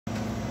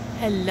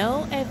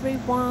Hello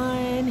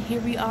everyone,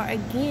 here we are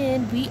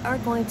again. We are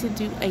going to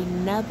do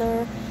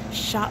another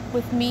shop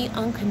with me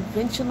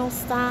unconventional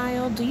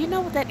style. Do you know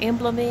what that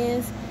emblem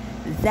is?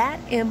 That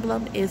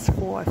emblem is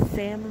for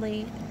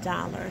Family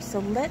Dollar. So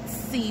let's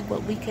see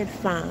what we can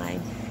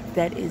find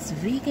that is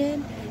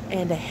vegan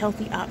and a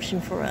healthy option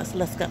for us.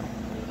 Let's go.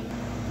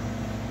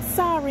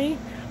 Sorry.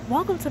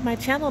 Welcome to my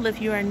channel.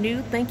 If you are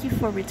new, thank you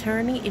for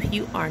returning. If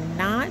you are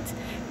not,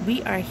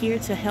 we are here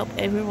to help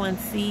everyone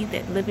see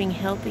that living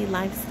healthy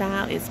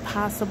lifestyle is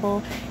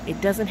possible.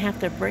 It doesn't have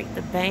to break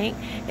the bank,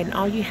 and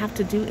all you have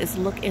to do is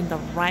look in the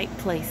right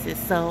places.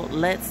 So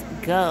let's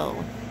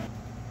go.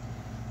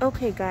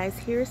 Okay guys,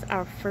 here's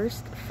our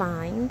first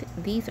find.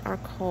 These are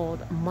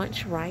called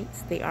Munch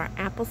Rights. They are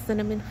apple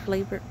cinnamon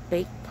flavored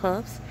baked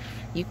puffs.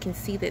 You can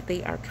see that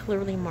they are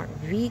clearly marked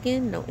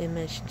vegan, no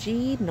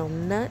MSG, no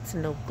nuts,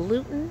 no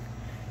gluten,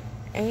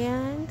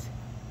 and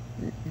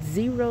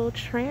 0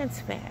 trans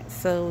fat.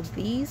 So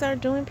these are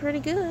doing pretty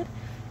good.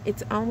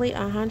 It's only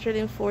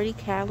 140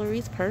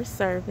 calories per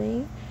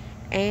serving,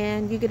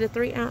 and you get a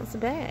 3-ounce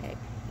bag.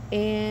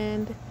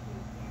 And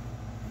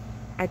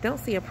I don't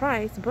see a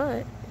price,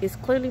 but it's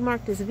clearly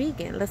marked as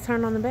vegan. Let's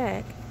turn on the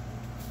back.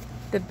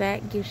 The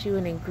back gives you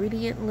an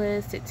ingredient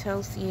list. It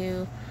tells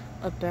you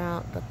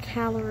about the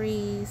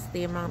calories,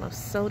 the amount of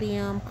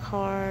sodium,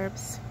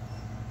 carbs,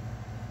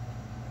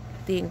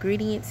 the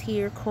ingredients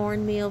here: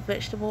 cornmeal,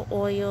 vegetable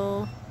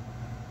oil,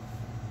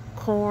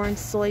 corn,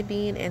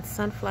 soybean, and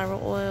sunflower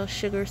oil,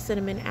 sugar,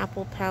 cinnamon,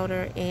 apple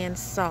powder, and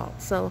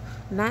salt. So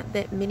not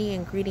that many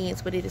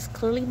ingredients, but it is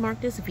clearly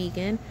marked as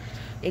vegan.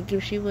 It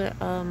gives you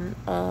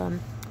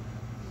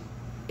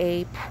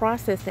a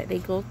process that they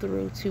go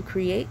through to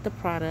create the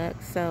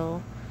product.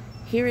 So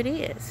here it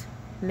is.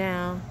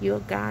 Now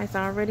you guys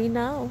already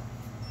know,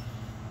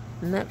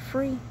 nut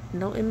free,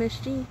 no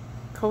MSG,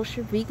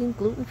 kosher, vegan,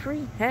 gluten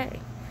free. Hey,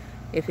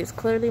 if it's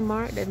clearly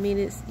marked, that means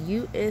it's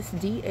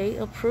USDA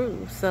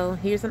approved. So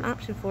here's an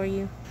option for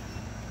you.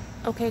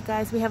 Okay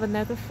guys, we have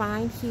another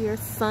find here: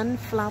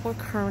 sunflower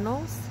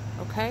kernels.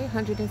 Okay,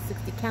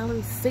 160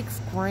 calories,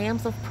 6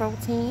 grams of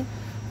protein.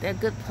 They're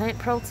good plant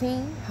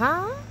protein,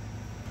 huh?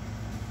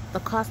 The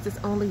cost is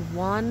only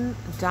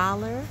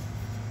 $1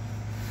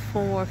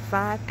 for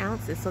 5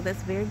 ounces, so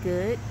that's very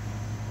good.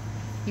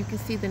 You can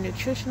see the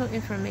nutritional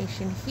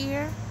information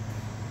here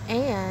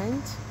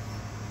and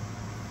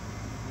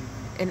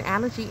an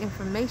allergy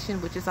information,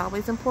 which is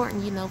always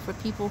important, you know, for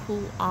people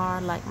who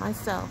are like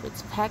myself.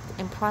 It's packed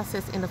and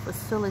processed in a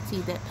facility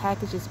that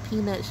packages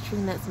peanuts, tree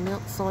nuts,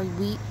 milk, soy,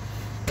 wheat,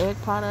 egg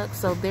products.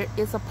 So there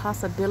is a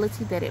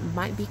possibility that it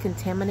might be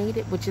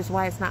contaminated, which is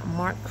why it's not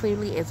marked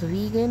clearly as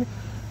vegan.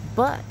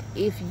 But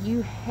if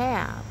you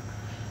have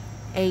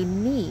a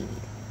need,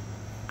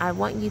 I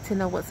want you to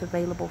know what's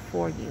available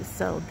for you.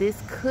 So this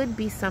could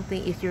be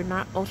something, if you're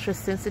not ultra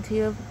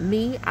sensitive.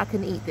 Me, I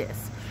can eat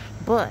this.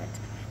 But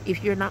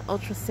if you're not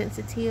ultra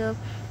sensitive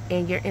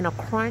and you're in a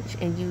crunch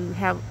and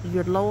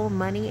you're low on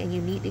money and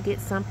you need to get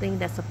something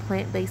that's a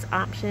plant-based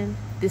option,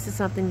 this is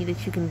something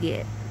that you can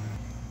get.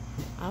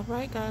 All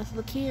right guys,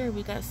 look here.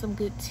 We got some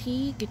good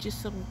tea. Get you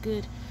some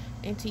good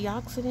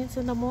antioxidants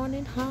in the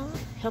morning, huh?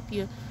 Help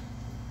you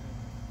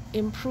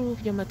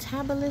improve your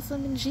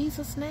metabolism in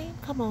Jesus' name.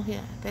 Come on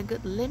here. That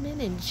good lemon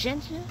and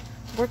ginger.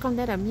 Work on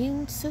that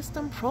immune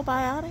system,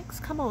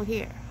 probiotics. Come on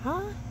here,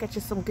 huh? Got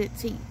you some good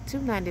tea.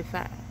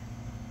 $2.95.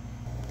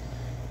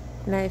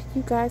 Now, if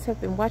you guys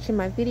have been watching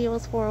my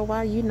videos for a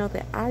while, you know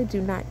that I do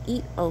not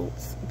eat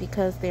oats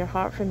because they're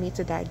hard for me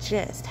to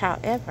digest.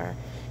 However,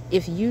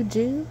 if you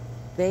do,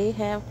 they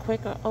have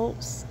Quaker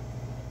oats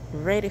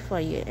ready for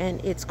you,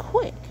 and it's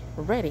quick,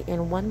 ready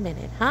in 1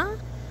 minute, huh?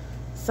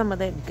 Some of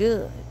that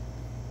good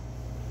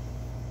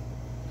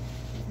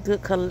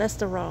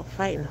cholesterol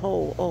fighting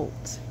whole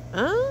oats,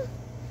 huh?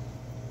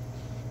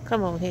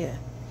 Come on here.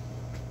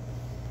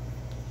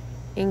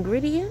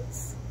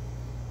 Ingredients: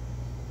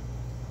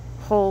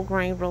 whole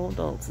grain rolled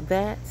oats.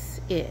 That's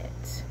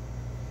it.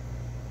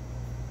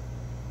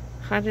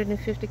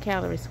 150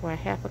 calories for a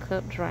half a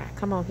cup dry.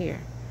 Come on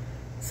here.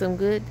 Some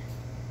good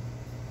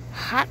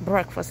hot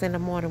breakfast in the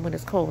morning when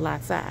it's cold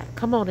outside.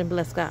 Come on and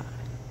bless God.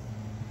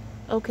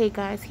 Okay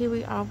guys, here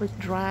we are with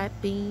dried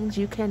beans.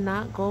 You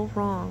cannot go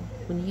wrong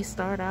when you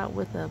start out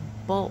with a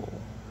bowl,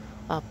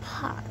 a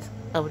pot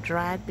of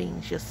dried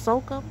beans. You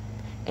soak them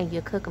and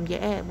you cook them. You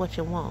add what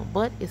you want,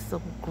 but it's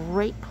some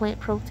great plant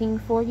protein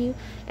for you,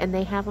 and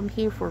they have them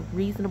here for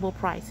reasonable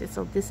prices.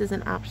 So this is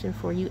an option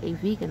for you, a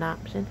vegan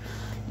option.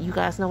 You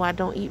guys know I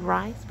don't eat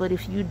rice, but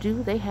if you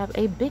do, they have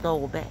a big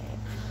old bag,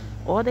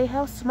 or they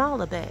have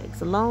smaller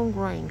bags, long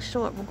grain,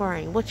 short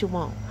grain, what you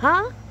want,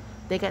 huh?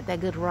 They got that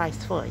good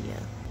rice for you.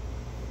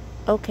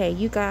 Okay,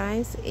 you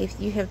guys, if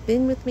you have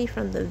been with me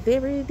from the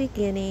very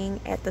beginning,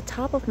 at the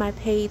top of my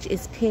page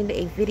is pinned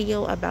a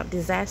video about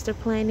disaster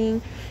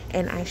planning,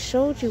 and I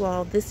showed you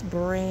all this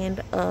brand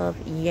of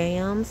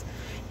yams,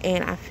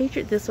 and I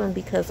featured this one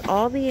because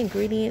all the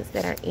ingredients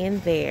that are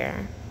in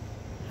there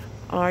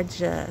are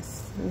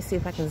just, let me see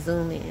if I can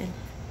zoom in,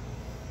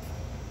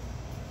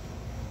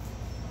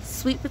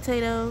 sweet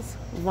potatoes,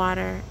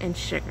 water, and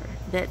sugar.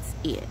 That's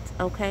it.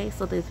 Okay,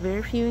 so there's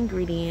very few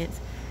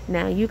ingredients.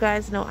 Now, you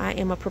guys know I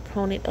am a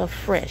proponent of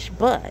fresh,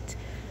 but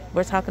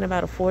we're talking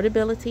about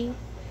affordability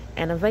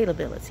and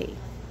availability.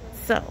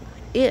 So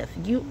if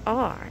you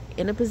are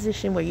in a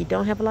position where you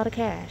don't have a lot of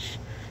cash,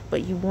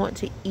 but you want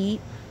to eat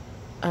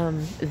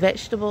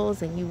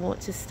vegetables and you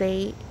want to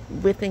stay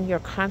within your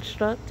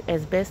construct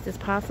as best as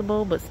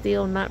possible but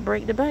still not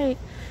break the bank,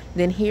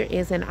 then here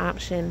is an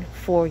option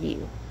for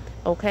you.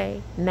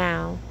 Okay,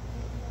 now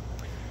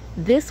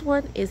this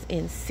one is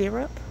in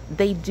syrup.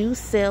 They do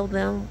sell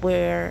them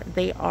where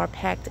they are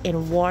packed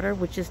in water,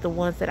 which is the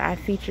ones that I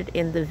featured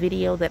in the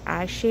video that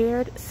I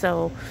shared.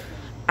 So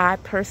I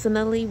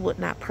personally would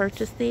not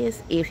purchase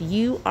this. If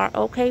you are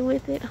okay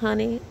with it,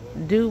 honey,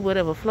 do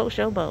whatever floats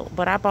your boat.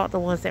 But I bought the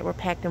ones that were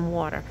packed in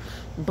water.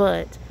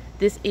 But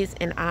this is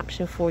an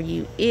option for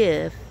you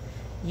if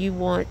you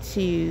want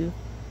to,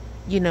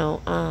 you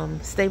know,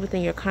 stay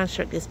within your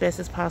construct as best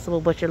as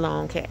possible, but you're low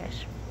on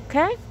cash.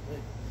 Okay?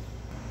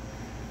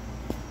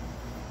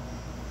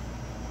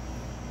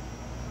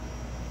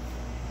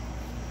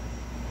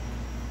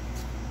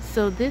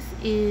 So this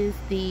is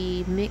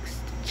the mixed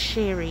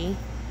cherry,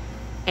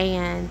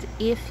 and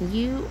if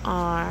you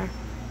are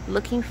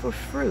looking for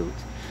fruit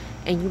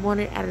and you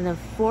want it at an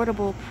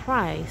affordable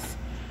price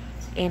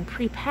and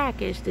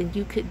pre-packaged, then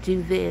you could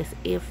do this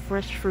if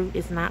fresh fruit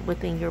is not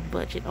within your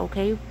budget.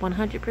 Okay,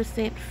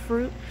 100%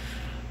 fruit,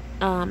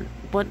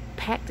 but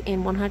packed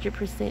in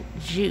 100%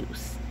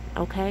 juice.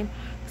 Okay,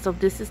 so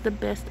this is the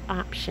best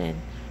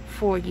option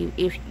for you.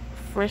 If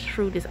fresh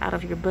fruit is out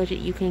of your budget,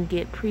 you can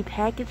get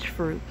pre-packaged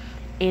fruit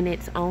in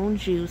its own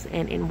juice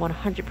and in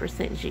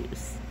 100%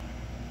 juice.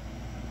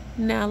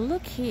 Now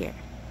look here,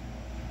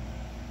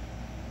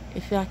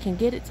 if I can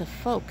get it to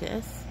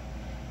focus,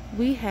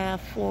 we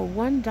have for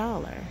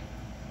 $1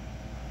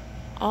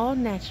 all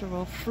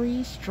natural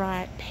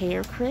freeze-dried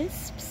pear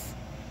crisps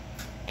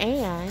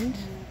and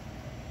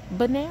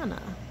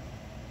banana.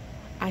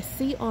 I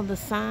see on the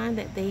sign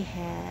that they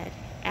had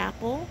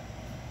apple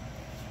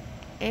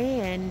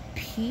and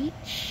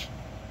peach,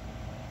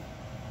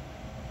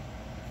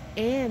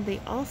 and they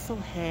also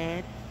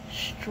had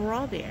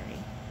strawberry.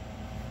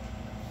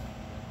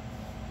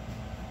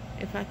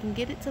 If I can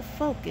get it to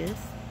focus.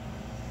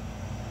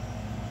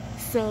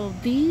 So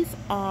these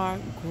are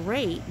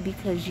great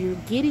because you're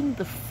getting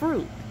the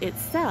fruit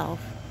itself,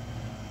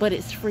 but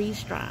it's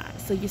freeze-dried.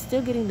 So you're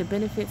still getting the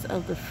benefits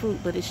of the fruit,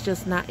 but it's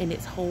just not in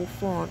its whole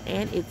form,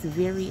 and it's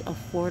very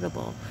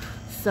affordable.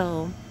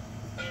 So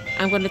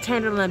I'm going to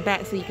turn it on the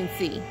back so you can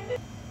see.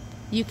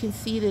 You can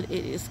see that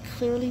it is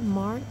clearly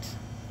marked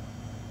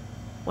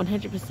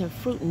 100%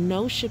 fruit,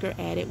 no sugar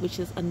added, which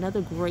is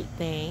another great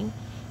thing.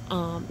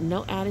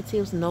 No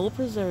additives, no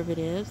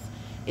preservatives.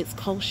 It's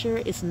kosher,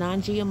 it's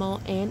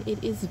non-GMO, and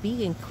it is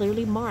vegan,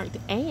 clearly marked.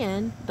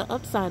 And the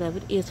upside of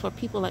it is, for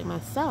people like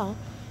myself,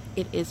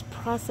 it is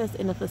processed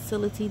in a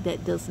facility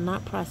that does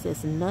not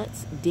process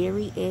nuts,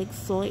 dairy, eggs,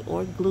 soy,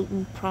 or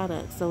gluten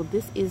products. So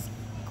this is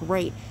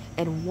great.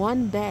 And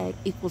one bag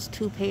equals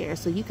 2 pairs.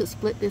 So you could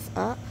split this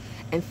up,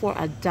 and for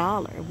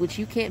 $1, which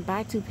you can't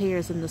buy 2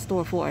 pairs in the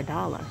store for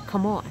 $1.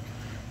 Come on.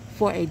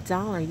 For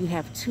 $1, you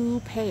have 2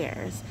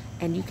 pairs,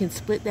 and you can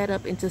split that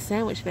up into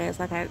sandwich bags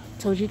like I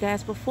told you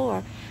guys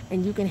before,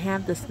 and you can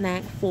have the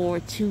snack for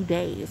 2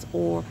 days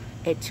or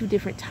at 2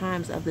 different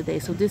times of the day.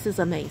 So this is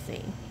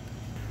amazing.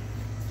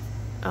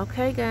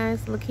 Okay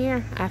guys, look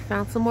here. I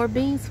found some more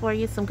beans for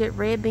you. Some good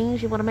red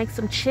beans. You want to make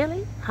some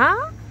chili?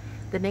 Huh?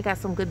 Then they got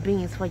some good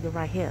beans for you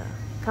right here.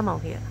 Come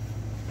on here.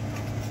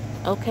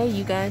 Okay,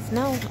 you guys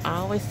know, I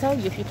always tell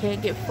you, if you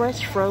can't get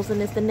fresh, frozen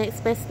is the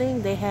next best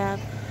thing. They have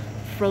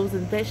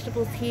frozen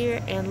vegetables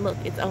here, and look,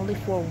 it's only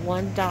for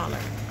 $1.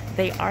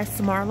 They are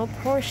smaller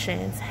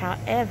portions,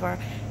 however,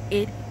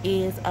 it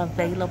is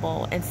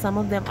available, and some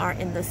of them are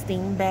in the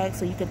steam bag,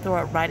 so you can throw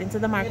it right into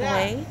the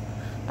microwave.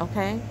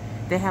 Okay,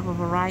 they have a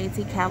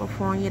variety.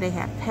 California, they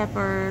have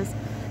peppers,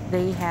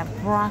 they have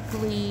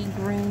broccoli,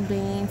 green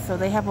beans, so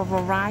they have a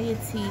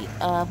variety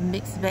of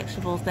mixed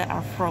vegetables that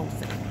are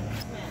frozen.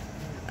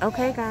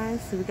 Okay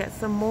guys, so we got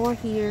some more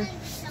here.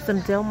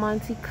 Some Del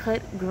Monte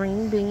cut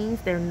green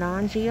beans. They're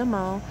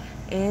non-GMO,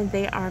 and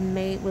they are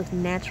made with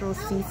natural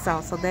sea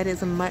salt. So that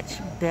is a much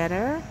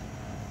better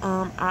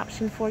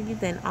option for you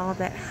than all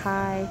that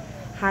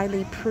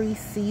highly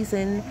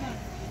pre-seasoned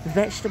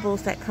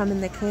vegetables that come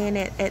in the can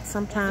at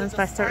sometimes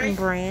by certain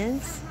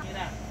brands.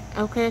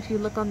 Okay, if you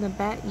look on the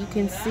back, you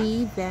can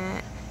see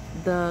that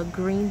the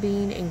green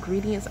bean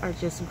ingredients are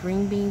just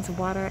green beans,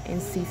 water,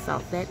 and sea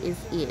salt. That is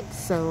it.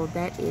 So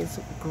that is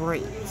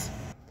great.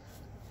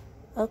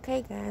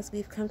 Okay guys,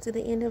 we've come to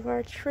the end of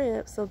our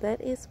trip. So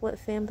that is what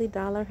Family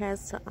Dollar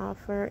has to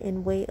offer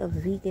in way of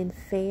vegan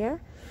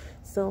fare.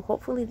 So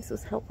hopefully this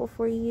was helpful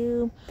for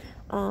you.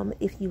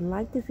 If you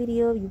like the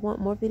video, you want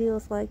more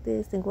videos like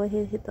this, then go ahead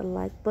and hit the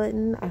like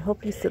button. I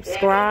hope you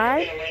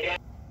subscribe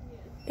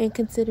and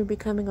consider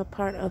becoming a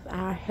part of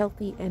our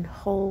healthy and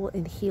whole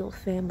and healed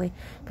family.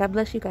 God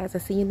bless you guys.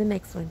 I'll see you in the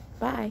next one.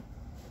 Bye.